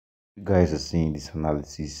You guys are seeing this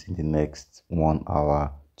analysis in the next 1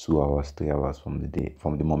 hour, 2 hours, 3 hours from the day,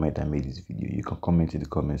 from the moment I made this video. You can comment in the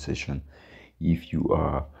comment section if you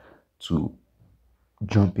are to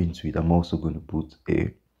jump into it. I'm also going to put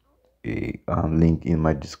a link in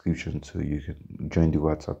my description so you can join the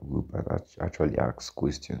WhatsApp group and actually ask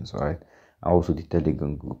questions. All right, and also the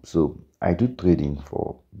Telegram group. So I do trading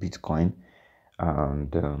for Bitcoin,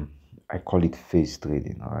 and I call it face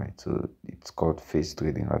trading. All right, so it's called face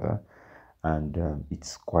trading rather, and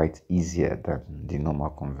it's quite easier than the normal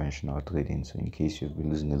conventional trading. So in case you've been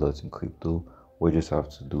losing a lot in crypto, what you just have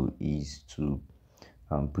to do is to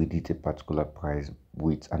predict a particular price.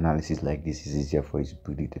 With analysis like this, it's easier for you to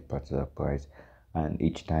predict a particular price, and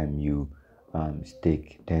each time you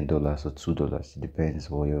stake $10 or $2, it depends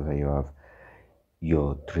whatever you have,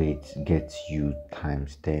 your trade gets you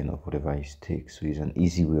times 10 of whatever you stake. So it's an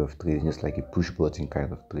easy way of trading, just like a push button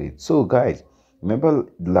kind of trade. So guys, remember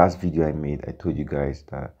the last video I made, I told you guys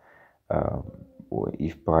that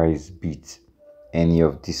if price beats any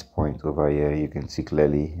of these points over here, you can see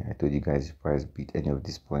clearly, I told you guys if price beat any of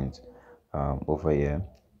these points over here,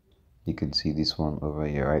 you can see this one over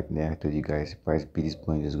here right there. I told you guys if price beat this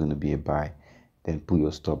point is going to be a buy, then put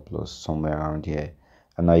your stop loss somewhere around here.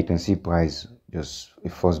 And now you can see price just a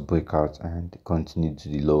first breakout and continue to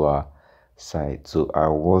the lower side. So I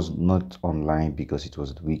was not online because it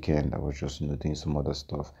was the weekend. I was just doing some other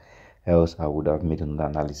stuff. Else I would have made another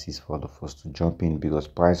analysis for all of us to jump in, because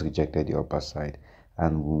price rejected the upper side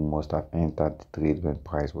and we must have entered the trade when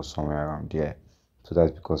price was somewhere around here. So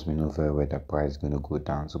that's because we know very well that price is going to go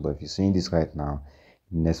down. So but if you're seeing this right now,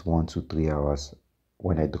 in the next 1 to 3 hours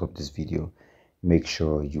when I drop this video, make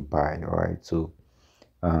sure you buy. All right, so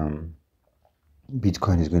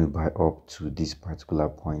Bitcoin is going to buy up to this particular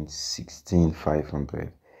point,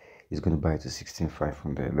 16,500. It's going to buy to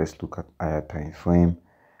 16,500. Let's look at higher time frame.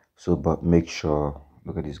 So but make sure,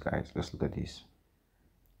 look at this guys, let's look at this.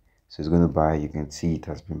 So it's going to buy, you can see it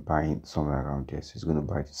has been buying somewhere around there. So it's going to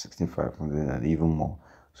buy to 16,500 and even more.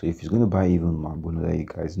 So if it's going to buy even more, I'm going to let you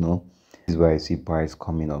guys know. This is where I see price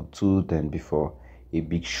coming up too, then before a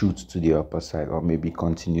big shoot to the upper side, or maybe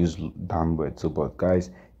continues downward. So but guys,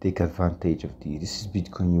 take advantage of this. This is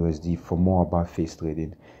Bitcoin USD. For more about face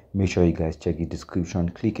trading, make sure you guys check the description,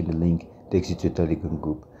 click in the link, takes you to a Telegram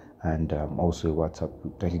group and also a WhatsApp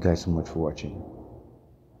group. Thank you guys so much for watching.